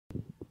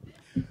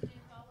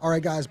All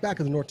right, guys, back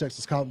at the North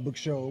Texas Comic Book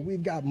Show,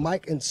 we've got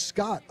Mike and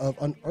Scott of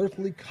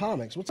Unearthly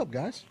Comics. What's up,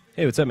 guys?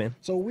 Hey, what's up, man?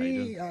 So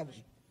I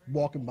was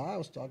walking by, I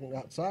was talking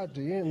outside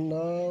to you, and,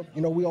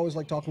 you know, we always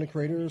like talking to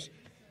creators,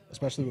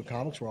 especially with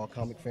comics. We're all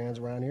comic fans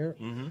around here.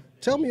 Mm-hmm.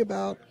 Tell me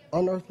about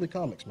Unearthly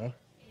Comics, man.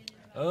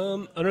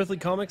 Unearthly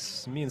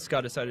Comics, me and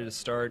Scott decided to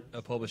start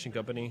a publishing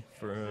company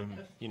for,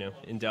 you know,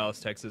 in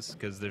Dallas, Texas,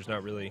 because there's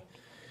not really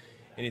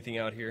anything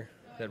out here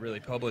that really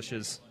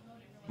publishes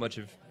much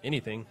of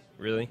anything,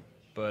 really.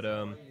 But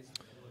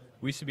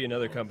we used to be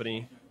another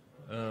company.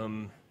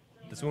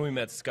 That's when we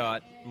met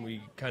Scott, and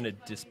we kind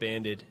of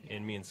disbanded,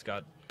 and me and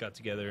Scott got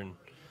together and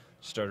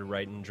started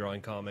writing and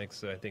drawing comics.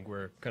 So I think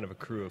we're kind of a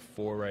crew of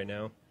 4 right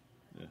now.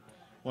 Yeah.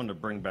 Wanted to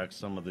bring back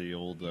some of the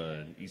old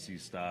EC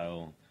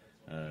style,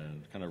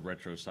 kind of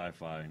retro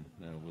sci-fi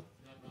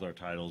with our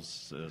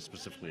titles,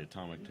 specifically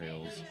Atomic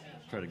Tales.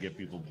 Try to get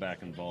people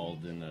back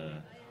involved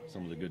in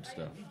some of the good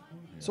stuff.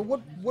 So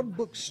what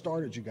book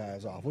started you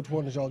guys off? Which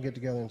one did y'all get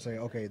together and say,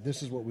 okay,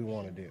 this is what we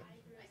want to do?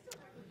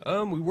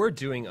 We were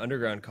doing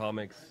underground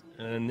comics,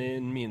 and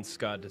then me and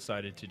Scott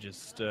decided to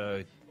just,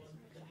 I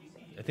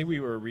think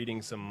we were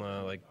reading some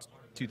like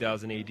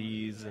 2000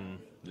 ADs and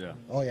yeah,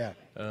 oh yeah,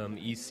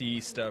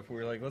 EC stuff. We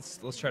were like,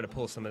 let's try to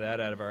pull some of that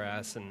out of our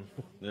ass, and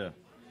yeah,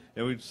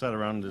 we sat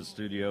around in the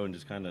studio and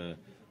just kind of,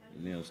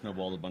 you know,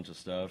 snowballed a bunch of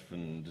stuff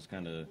and just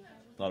kind of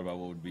thought about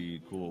what would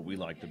be cool, what we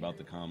liked about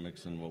the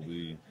comics and what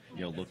we,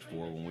 you know, looked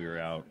for when we were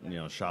out, you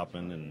know,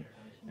 shopping,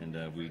 and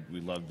we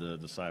loved the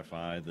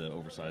sci-fi, the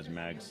oversized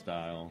mag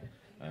style.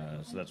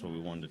 So that's what we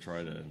wanted to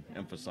try to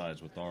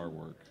emphasize with our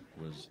work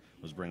was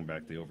bring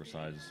back the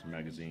oversized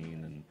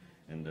magazine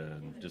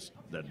and just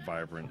that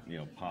vibrant, you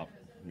know, pop,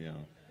 you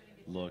know,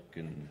 look,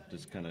 and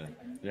just kind of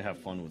have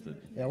fun with it.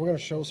 Yeah, we're going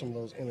to show some of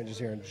those images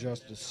here in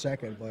just a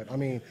second, but I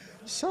mean,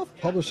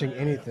 self-publishing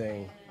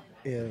anything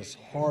is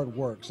hard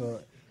work.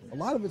 So a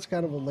lot of it's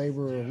kind of a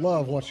labor of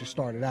love once you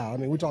start it out. I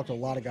mean, we talk to a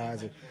lot of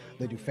guys that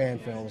they do fan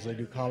films, they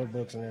do comic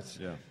books, and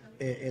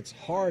it's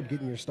hard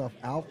getting your stuff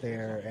out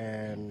there.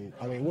 And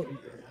I mean,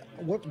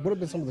 what have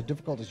been some of the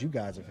difficulties you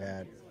guys have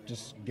had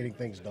just getting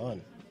things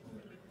done?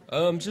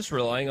 Just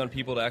relying on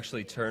people to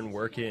actually turn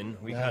work in.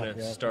 We kind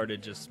of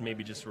started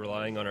maybe just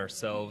relying on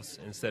ourselves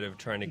instead of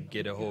trying to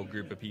get a whole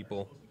group of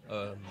people,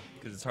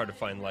 because it's hard to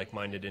find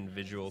like-minded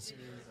individuals.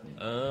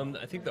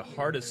 I think the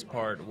hardest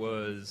part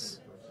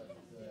was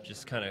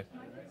just kind of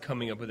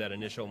coming up with that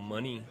initial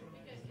money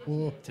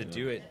to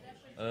do it.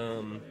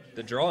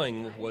 The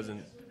drawing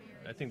wasn't,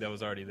 I think that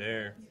was already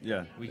there.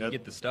 Yeah. We could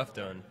get the stuff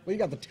done. Well, you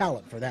got the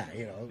talent for that,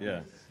 you know.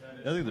 Yeah.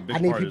 I think the big I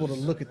need part people is,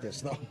 to look at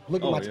this, though.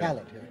 Look at my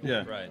talent here.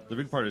 Yeah. Right. The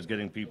big part is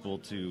getting people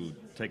to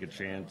take a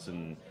chance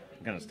and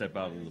kind of step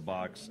out of the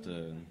box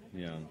to,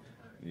 you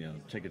know,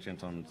 take a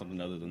chance on something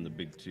other than the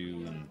big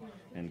two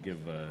and give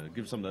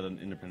some of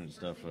that independent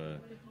stuff a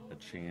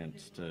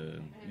chance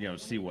to, you know,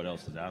 see what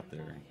else is out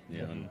there,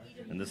 you know,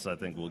 and this, I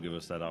think, will give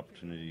us that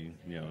opportunity,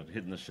 you know,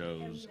 hitting the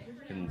shows,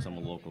 hitting some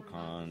of the local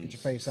cons, get your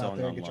face out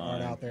there, online. get your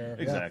art out there.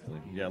 Exactly.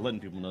 Yeah,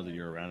 letting people know that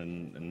you're around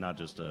and not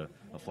just a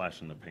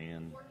flash in the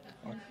pan.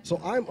 So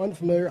I'm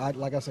unfamiliar.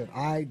 Like I said,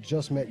 I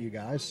just met you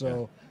guys.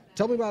 So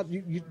tell me about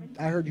you.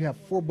 I heard you have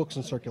 4 books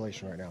in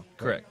circulation right now.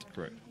 Correct.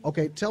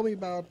 Okay, tell me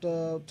about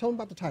the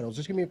titles.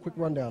 Just give me a quick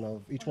rundown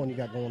of each one you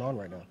got going on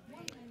right now.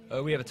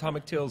 We have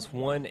Atomic Tales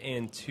 1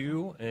 and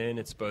 2, and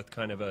it's both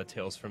kind of a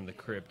Tales from the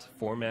Crypt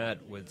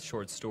format with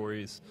short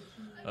stories,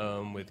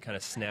 with kind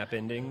of snap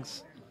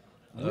endings.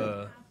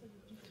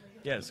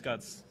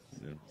 Scott's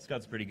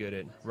pretty good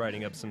at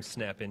writing up some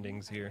snap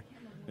endings here.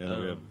 Yeah,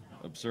 we have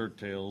Absurd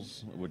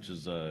Tales, which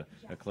is a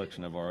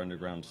collection of our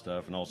underground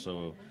stuff, and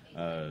also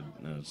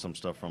some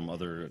stuff from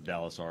other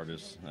Dallas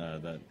artists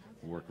that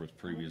we worked with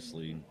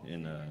previously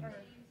in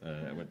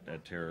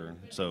at Terror.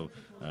 So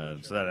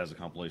that has a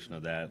compilation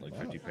of that, like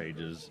 50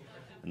 pages.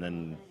 And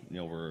then, you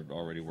know, we're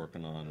already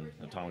working on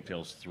Atomic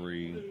Tales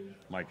 3.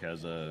 Mike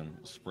has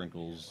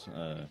Sprinkles.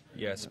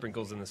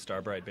 Sprinkles in the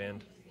Starbright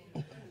Band.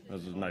 That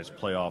was a nice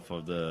play off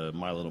of the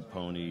My Little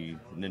Pony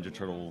Ninja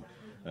Turtle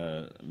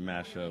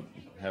mashup.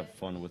 Have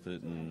fun with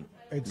it and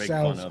make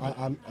fun of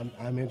it.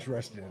 I'm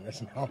interested in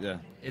this now. Yeah,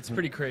 it's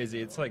pretty crazy.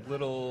 It's like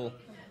little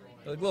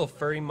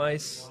furry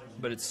mice,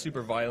 but it's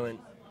super violent,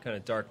 kind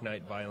of Dark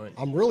Knight violent.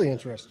 I'm really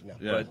interested now.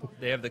 Yeah.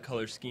 But they have the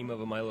color scheme of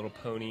a My Little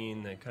Pony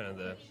and the kind of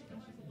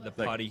the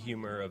potty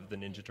humor of the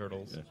Ninja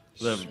Turtles. Yeah.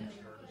 So they have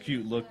a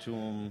cute look to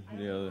them.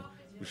 Yeah,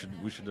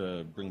 we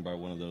should bring by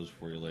one of those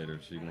for you later,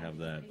 so you can have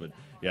that. But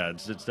yeah,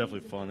 it's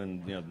definitely fun,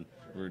 and you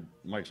know,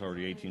 Mike's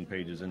already 18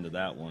 pages into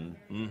that one.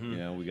 Mm-hmm. You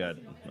know, we got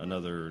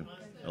another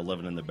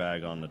 11 in the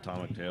bag on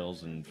Atomic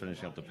Tales, and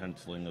finishing up the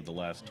penciling of the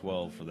last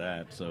 12 for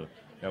that. So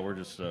yeah, we're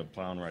just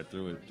plowing right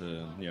through it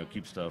to, you know,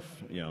 keep stuff,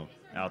 you know,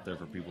 out there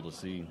for people to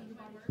see.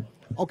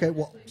 Okay,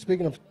 well,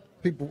 speaking of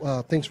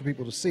people, things for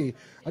people to see,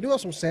 I do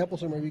have some samples,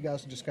 so maybe you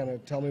guys can just kind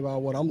of tell me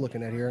about what I'm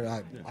looking at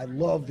here. I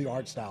love the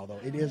art style, though.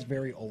 It is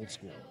very old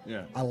school.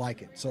 Yeah. I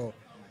like it. So,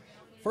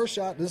 first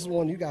shot, this is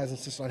one you guys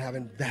insist on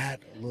having. That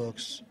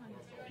looks,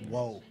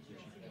 whoa.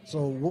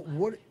 So,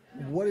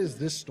 what is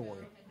this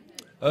story?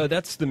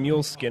 That's the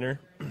Mule Skinner.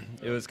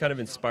 It was kind of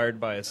inspired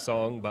by a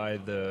song by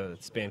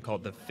this band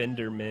called the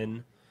Fender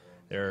Men.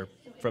 They're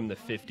from the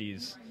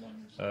 50s.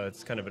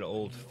 It's kind of an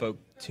old folk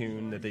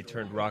tune that they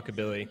turned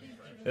rockabilly.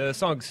 The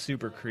song's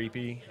super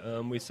creepy.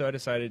 I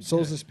decided. So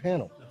is this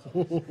panel.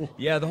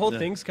 Yeah, the whole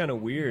thing's kind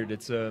of weird.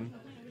 It's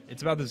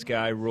about this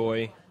guy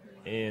Roy,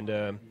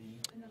 and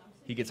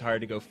he gets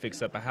hired to go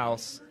fix up a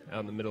house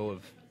out in the middle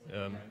of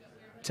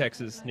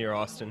Texas near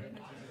Austin.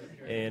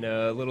 And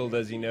little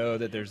does he know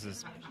that there's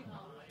this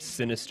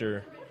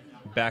sinister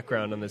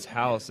background on this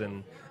house.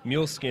 And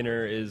Mule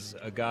Skinner is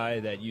a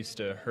guy that used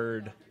to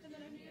herd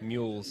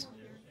mules,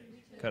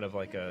 kind of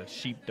like a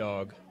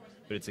sheepdog,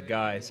 but it's a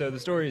guy. So the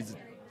story is,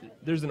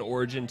 there's an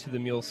origin to the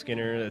Mule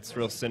Skinner that's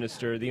real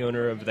sinister. The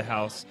owner of the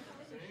house,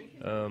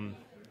 kind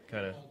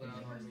of,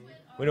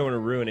 we don't want to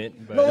ruin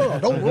it. But No,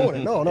 don't ruin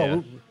it. No. Yeah.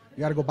 You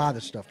got to go buy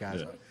this stuff,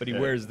 guys. Yeah. But he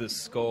wears this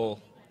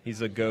skull.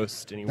 He's a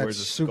ghost, and he That's wears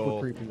a super skull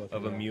creepy looking,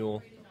 of a yeah.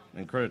 mule.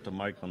 And credit to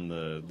Mike on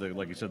the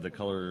like you said, the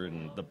color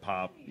and the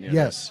pop.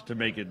 Yes. To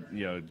make it,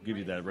 give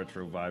you that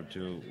retro vibe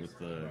to it with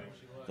the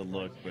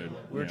look. But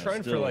We were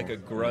trying for still, like a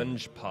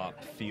grunge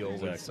pop feel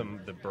Exactly. with some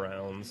of the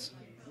browns.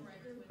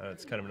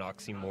 It's kind of an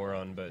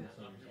oxymoron, but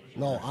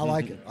No, I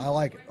like it. I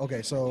like it.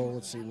 Okay, so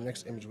let's see. The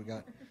next image we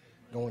got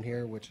going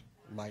here, which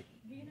might.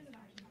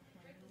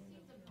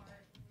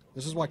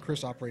 This is why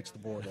Chris operates the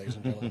board, ladies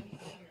and gentlemen.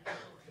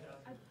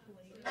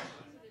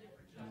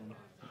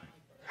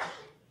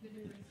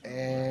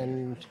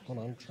 And hold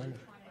on, I'm trying to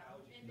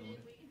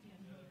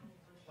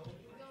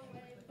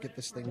get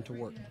this thing to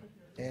work.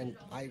 And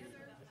I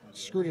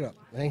screwed it up.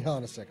 Hang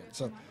on a second.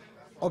 So,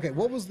 okay,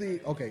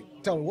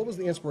 tell me, what was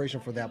the inspiration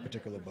for that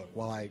particular book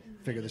while I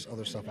figure this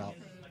other stuff out?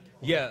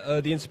 yeah,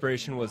 the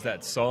inspiration was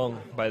that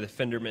song by the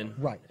Fendermen.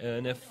 Right.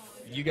 And if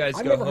you guys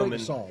I've go never home heard the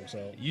and song,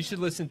 so. you should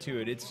listen to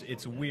it.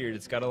 It's weird.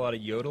 It's got a lot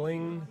of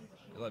yodeling,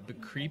 like the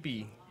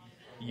creepy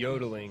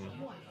yodeling.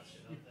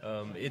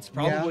 It's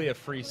probably a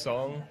free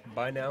song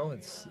by now.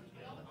 It's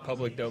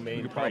public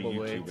domain, could probably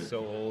probably. YouTube It's it.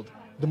 so old.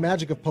 The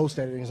magic of post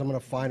editing is I'm going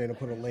to find it and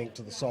put a link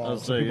to the song I'll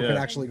so say, people can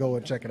yeah. actually go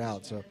and check it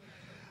out. So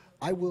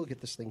I will get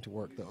this thing to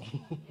work, though.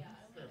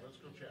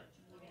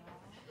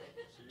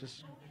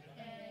 Just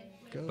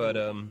go. But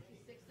oh,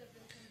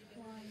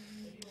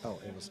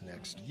 it was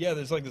next. yeah,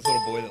 there's like this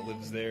little boy that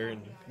lives there,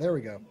 and There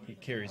we go. he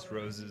carries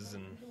roses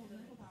and.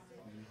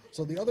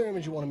 So the other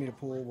image you wanted me to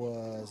pull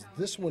was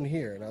this one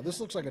here. Now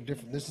this looks like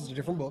this is a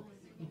different book.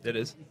 It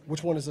is.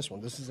 Which one is this one?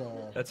 This is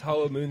That's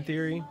Hollow Moon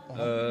Theory,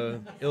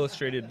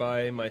 illustrated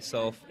by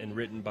myself and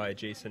written by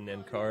Jason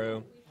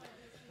Nancaro.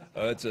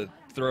 It's a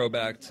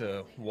throwback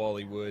to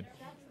Wally Wood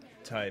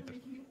type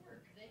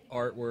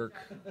artwork.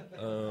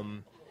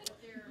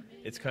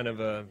 It's kind of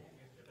a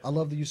I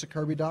love the use of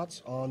Kirby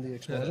dots on the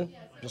explosion.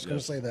 Just going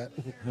to say that.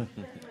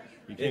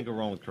 You can't go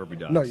wrong with Kirby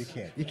dots. No, you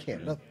can't. You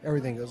can't.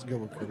 Everything is good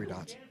with Kirby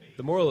dots.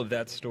 the moral of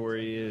that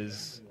story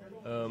is,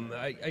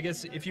 I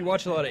guess if you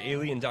watch a lot of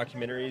alien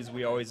documentaries,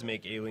 we always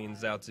make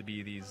aliens out to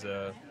be these,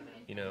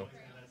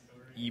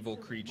 evil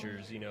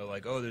creatures.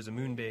 Like, oh, there's a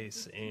moon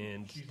base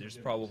and there's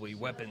probably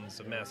weapons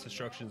of mass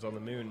destructions on the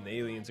moon, and the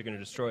aliens are going to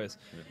destroy us.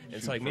 And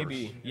it's like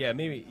maybe.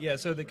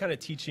 So they're kind of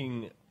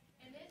teaching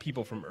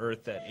people from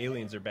Earth that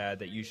aliens are bad,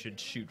 that you should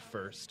shoot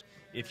first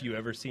if you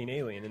ever see an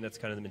alien, and that's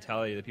kind of the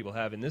mentality that people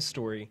have in this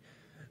story.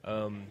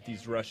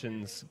 These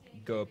Russians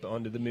go up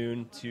onto the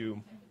moon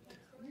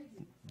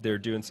they're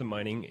doing some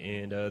mining,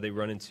 and they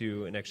run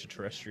into an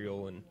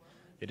extraterrestrial, and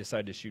they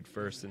decide to shoot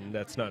first, and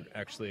that's not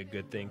actually a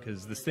good thing,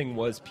 because this thing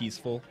was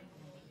peaceful,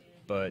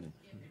 but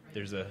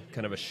there's a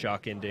kind of a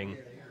shock ending.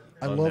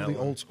 I on love that the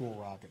one. old school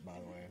rocket, by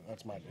the way.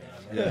 That's my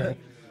jam.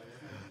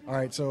 All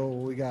right, so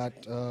we got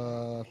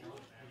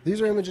these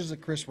are images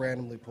that Chris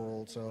randomly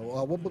pulled. So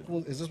what book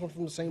is this one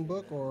from the same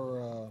book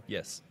or?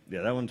 Yes.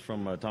 Yeah, that one's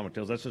from Atomic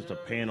Tales. That's just a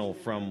panel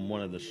from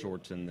one of the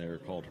shorts in there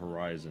called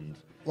Horizons.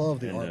 Love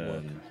the And,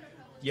 artwork.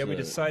 Yeah, we So-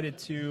 decided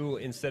to,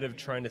 instead of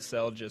trying to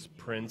sell just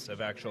prints of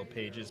actual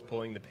pages,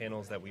 pulling the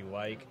panels that we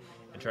like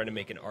and trying to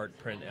make an art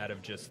print out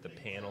of just the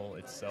panel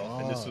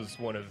itself. And this was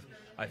one of,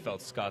 I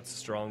felt, Scott's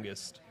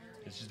strongest.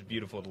 It's just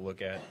beautiful to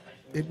look at.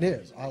 It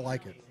is. I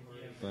like it.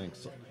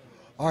 Thanks.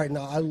 All right,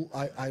 now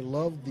I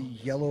love the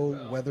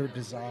yellow weather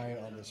design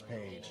on this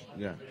page.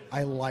 Yeah.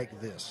 I like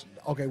this.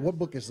 Okay, what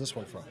book is this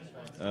one from?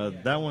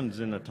 That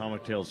one's in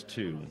Atomic Tales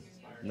 2.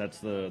 And that's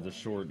the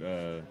short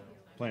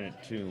Planet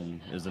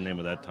Tomb is the name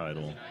of that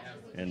title.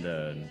 And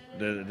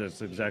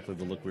that's exactly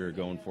the look we were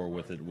going for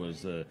with it,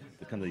 was the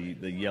kind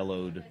of the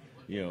yellowed,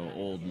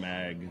 old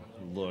mag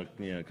look,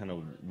 kind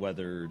of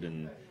weathered,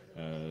 and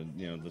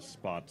the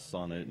spots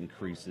on it and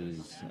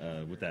creases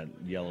with that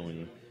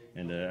yellowing.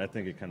 And I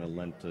think it kind of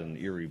lent an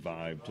eerie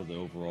vibe to the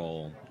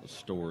overall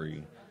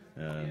story,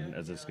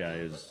 as this guy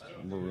is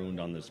marooned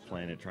on this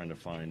planet trying to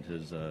find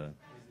his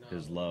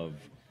love,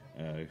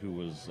 who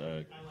was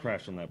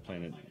crashed on that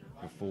planet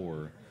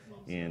before,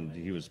 and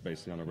he was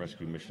basically on a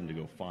rescue mission to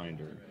go find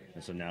her.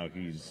 And so now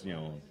he's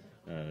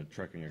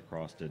trekking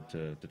across it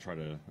to try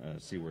to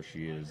see where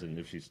she is and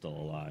if she's still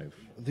alive.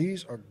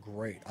 These are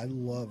great. I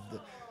love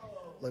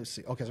let's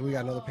see. Okay, so we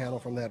got another panel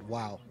from that.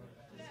 Wow.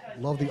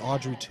 Love the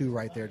Audrey 2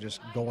 right there,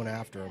 just going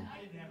after him.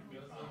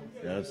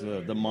 Yeah, that's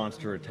the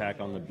monster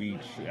attack on the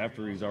beach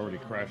after he's already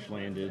crash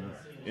landed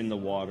in the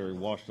water,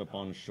 washed up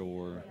on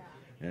shore,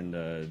 and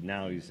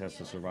now he has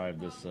to survive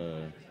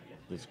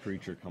this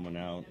creature coming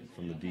out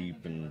from the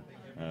deep, and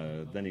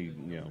then he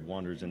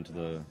wanders into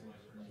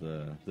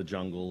the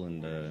jungle,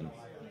 and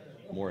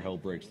more hell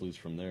breaks loose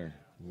from there.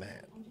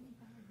 Man.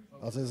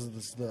 Oh, so this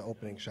is the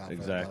opening shot.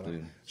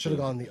 Exactly. Should have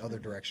gone the other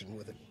direction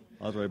with it.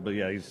 That's right, but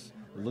yeah, it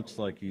looks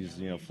like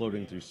he's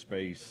floating through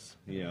space,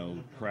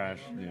 crash,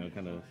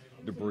 kind of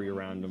debris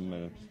around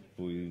him.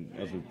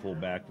 As we pull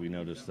back, we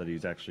notice that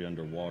he's actually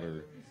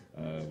underwater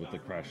with the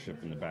crash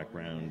ship in the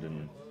background,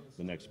 and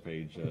the next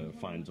page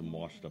finds him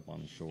washed up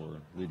on the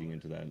shore, leading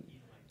into that.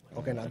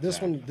 Okay, now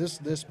this one,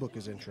 this book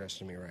is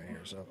interesting to me right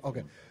here. So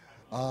okay,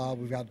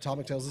 we've got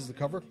Atomic Tales. This is the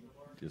cover.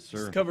 Yes, sir.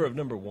 It's the cover of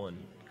 #1.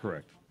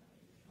 Correct.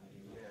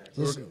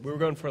 So We were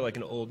going for like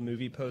an old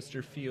movie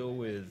poster feel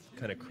with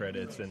kind of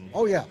credits and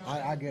oh yeah,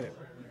 I get it.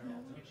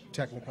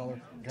 Technicolor.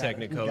 Got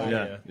it.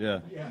 Technicolor. Yeah.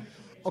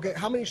 Okay,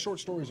 how many short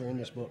stories are in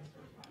this book?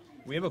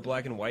 We have a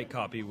black and white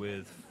copy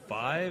with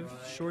 5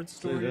 short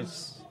So stories.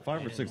 that's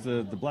 5 or 6.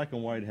 The black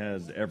and white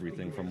has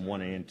everything from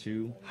 1 and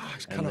 2.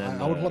 It's kind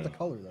of. I would want the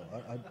color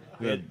though.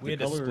 We had the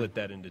to color- split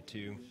that into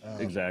 2.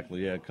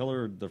 Exactly. Yeah.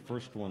 Color. The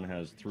first one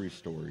has 3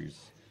 stories,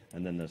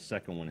 and then the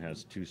second one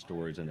has 2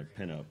 stories and a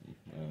pinup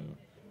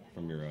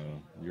from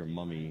your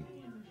mummy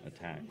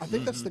attacks. I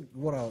think that's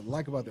what I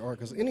like about the art,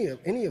 because any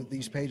of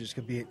these pages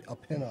could be a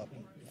pinup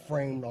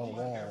framed on a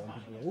wall, and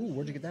people go, "Ooh,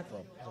 where'd you get that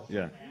from?"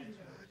 Yeah.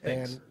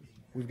 Thanks. And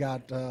we've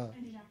got. I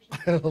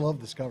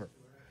love this cover.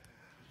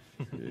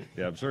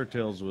 Yeah. Absurd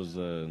Tales was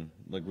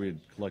like we had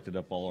collected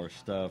up all our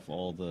stuff,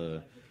 all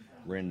the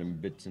random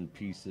bits and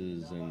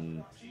pieces,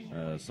 and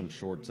some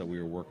shorts that we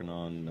were working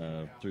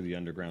on through the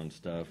underground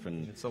stuff,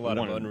 and It's a lot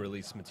we of wanted-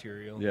 unreleased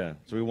material. Yeah,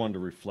 so we wanted to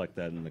reflect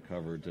that in the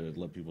cover to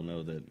let people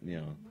know that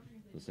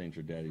this ain't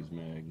your daddy's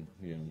mag.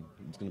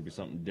 It's going to be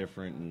something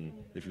different, and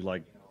if you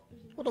like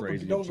Well,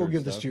 crazy, don't go absurd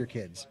give this stuff- to your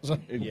kids.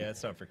 Yeah,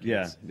 it's not for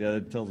Yeah, kids. yeah,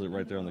 it tells it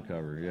right there on the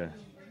cover. Yeah,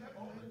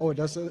 Oh, it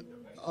does.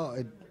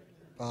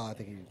 I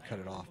think he cut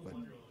it off, but.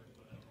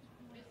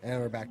 And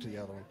we're back to the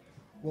other one.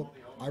 Well,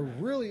 I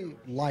really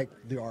like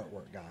the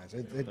artwork, guys.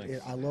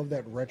 I love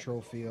that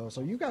retro feel.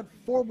 So you got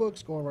 4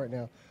 books going right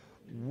now.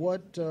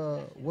 What's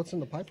in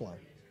the pipeline?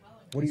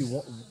 What do you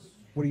want?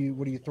 What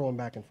are you throwing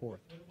back and forth?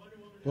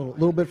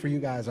 Little bit for you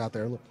guys out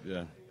there.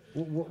 yeah.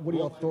 What are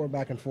y'all throwing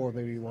back and forth?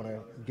 Maybe you want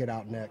to get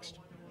out next.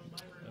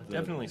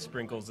 Definitely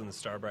Sprinkles in the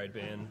Starbright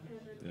Band.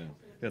 Yeah,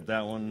 got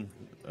that one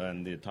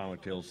and the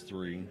Atomic Tales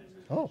 3,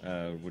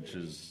 which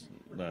is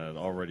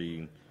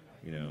already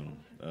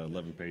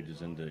 11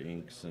 pages into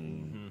inks,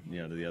 and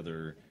the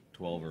other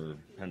 12 are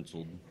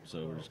penciled,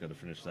 so we just got to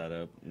finish that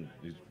up. And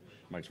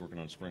Mike's working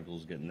on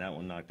Sprinkles, getting that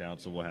one knocked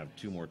out, so we'll have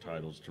 2 more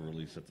titles to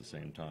release at the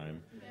same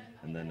time.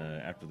 And then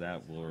after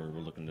that, we're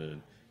looking to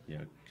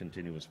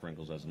continue with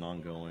Sprinkles as an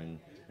ongoing,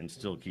 and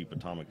still keep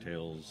Atomic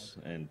Tales,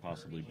 and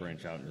possibly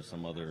branch out into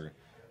some other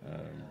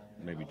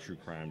maybe true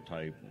crime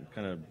type,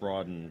 kind of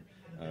broaden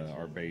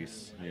our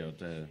base,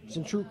 to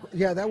Some true,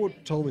 yeah, that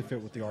would totally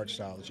fit with the art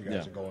style that you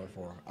guys Yeah. are going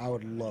for. I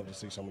would love to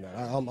see some of that.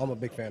 I'm a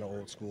big fan of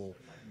old school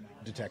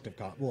detective,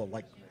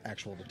 like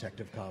actual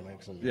detective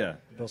comics and Yeah.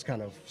 those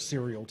kind of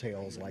serial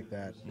tales like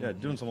that. yeah,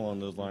 doing something along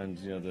those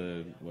lines.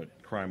 The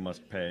Crime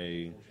Must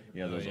Pay,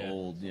 those yeah.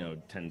 old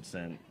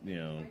 10-cent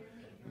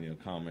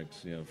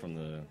comics, from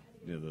the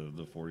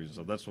 40s.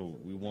 So that's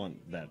what we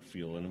want, that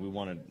feel, and we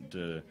want it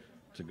to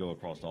go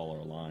across all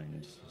our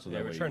lines. So Yeah,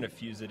 that we're way, trying to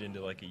fuse it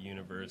into like a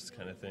universe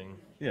kind of thing.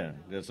 yeah.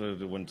 So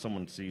that when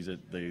someone sees it,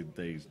 they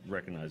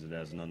recognize it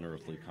as an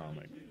Unearthly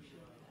comic.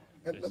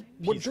 And, There's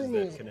what pieces drew me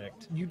that is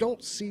connect. you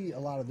don't see a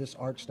lot of this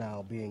art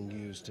style being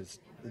used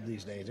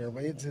these days.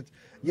 Everybody,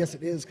 yes,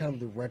 it is kind of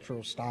the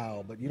retro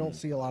style, but you don't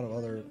see a lot of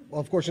other.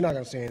 Well, of course, you're not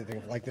going to see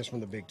anything like this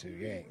from the big 2.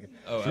 You ain't.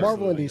 Oh,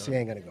 Marvel and absolutely DC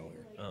ain't going to go here.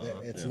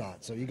 It's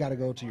not. So you got to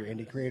go to your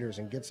indie creators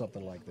and get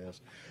something like this.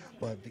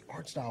 But the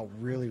art style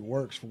really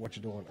works for what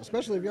you're doing,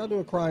 especially if y'all do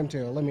a crime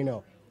tale. Let me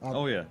know.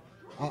 Oh yeah.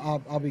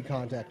 I'll be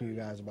contacting you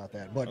guys about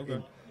that. But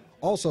Okay.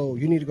 also,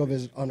 you need to go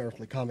visit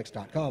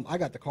unearthlycomics.com. I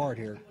got the card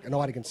here, and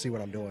nobody can see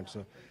what I'm doing,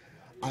 so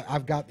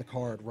I've got the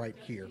card right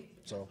here.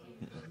 So,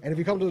 and if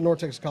you come to the North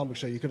Texas Comic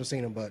Show, you could have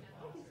seen them, but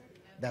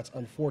that's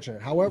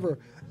unfortunate. However,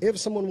 if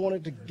someone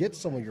wanted to get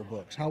some of your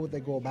books, how would they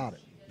go about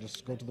it?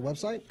 Just go to the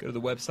website? Go to the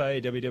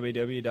website,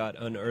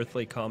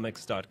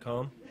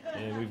 www.unearthlycomics.com,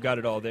 and we've got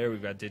it all there. We've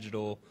got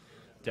digital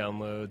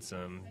downloads,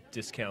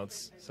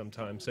 discounts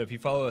sometimes. So if you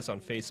follow us on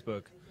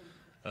Facebook,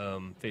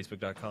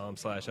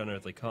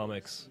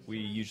 facebook.com/unearthlycomics, we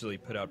usually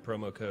put out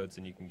promo codes,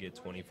 and you can get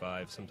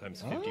 25,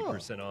 sometimes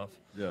 50% off.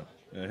 Yeah.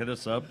 Hit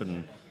us up,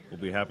 and we'll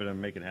be happy to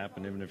make it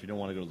happen. Even if you don't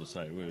want to go to the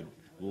site,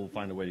 we'll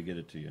find a way to get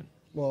it to you.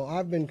 Well,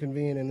 I've been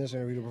convened in this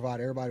interview to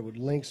provide everybody with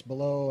links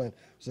below, and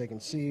so they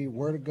can see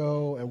where to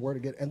go and where to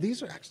get. And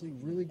these are actually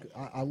really good.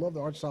 I love the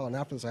art style, and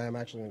after this, I am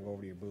actually going to go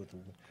over to your booth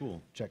and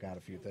Cool. check out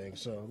a few things.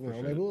 So, maybe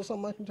a little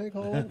something I can take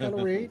home, kind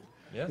of read.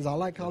 Yeah. Because I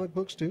like comic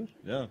books too.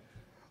 Yeah.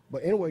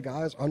 But anyway,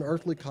 guys,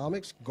 Unearthly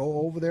Comics,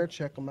 go over there,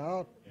 check them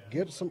out,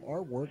 get some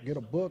artwork, get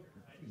a book,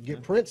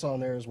 get prints on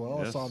there as well.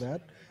 Yes. I saw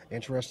that.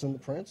 Interested in the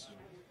prints.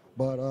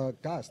 But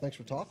guys, thanks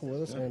for talking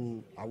with us,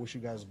 and I wish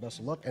you guys the best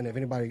of luck. And if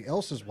anybody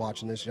else is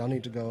watching this, y'all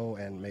need to go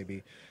and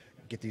maybe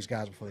get these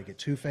guys before they get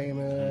too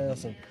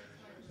famous. And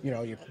you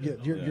know,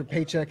 your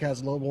paycheck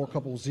has a little more,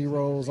 couple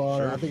zeros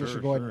on it. I think you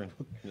should go ahead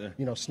and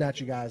you know, snatch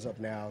you guys up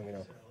now. You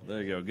know,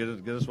 There you go.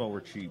 Get us while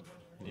we're cheap.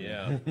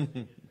 Yeah.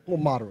 well,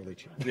 moderately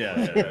cheap.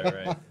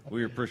 Yeah. Right.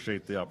 We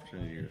appreciate the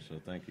opportunity here,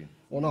 so thank you.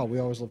 Well, no, we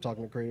always love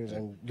talking to creators,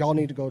 and y'all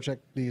need to go check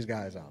these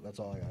guys out. That's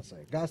all I gotta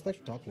say. Guys, thanks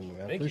for talking to me,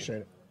 man. Thank you. Appreciate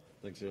it.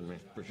 Thanks, man.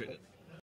 Appreciate it.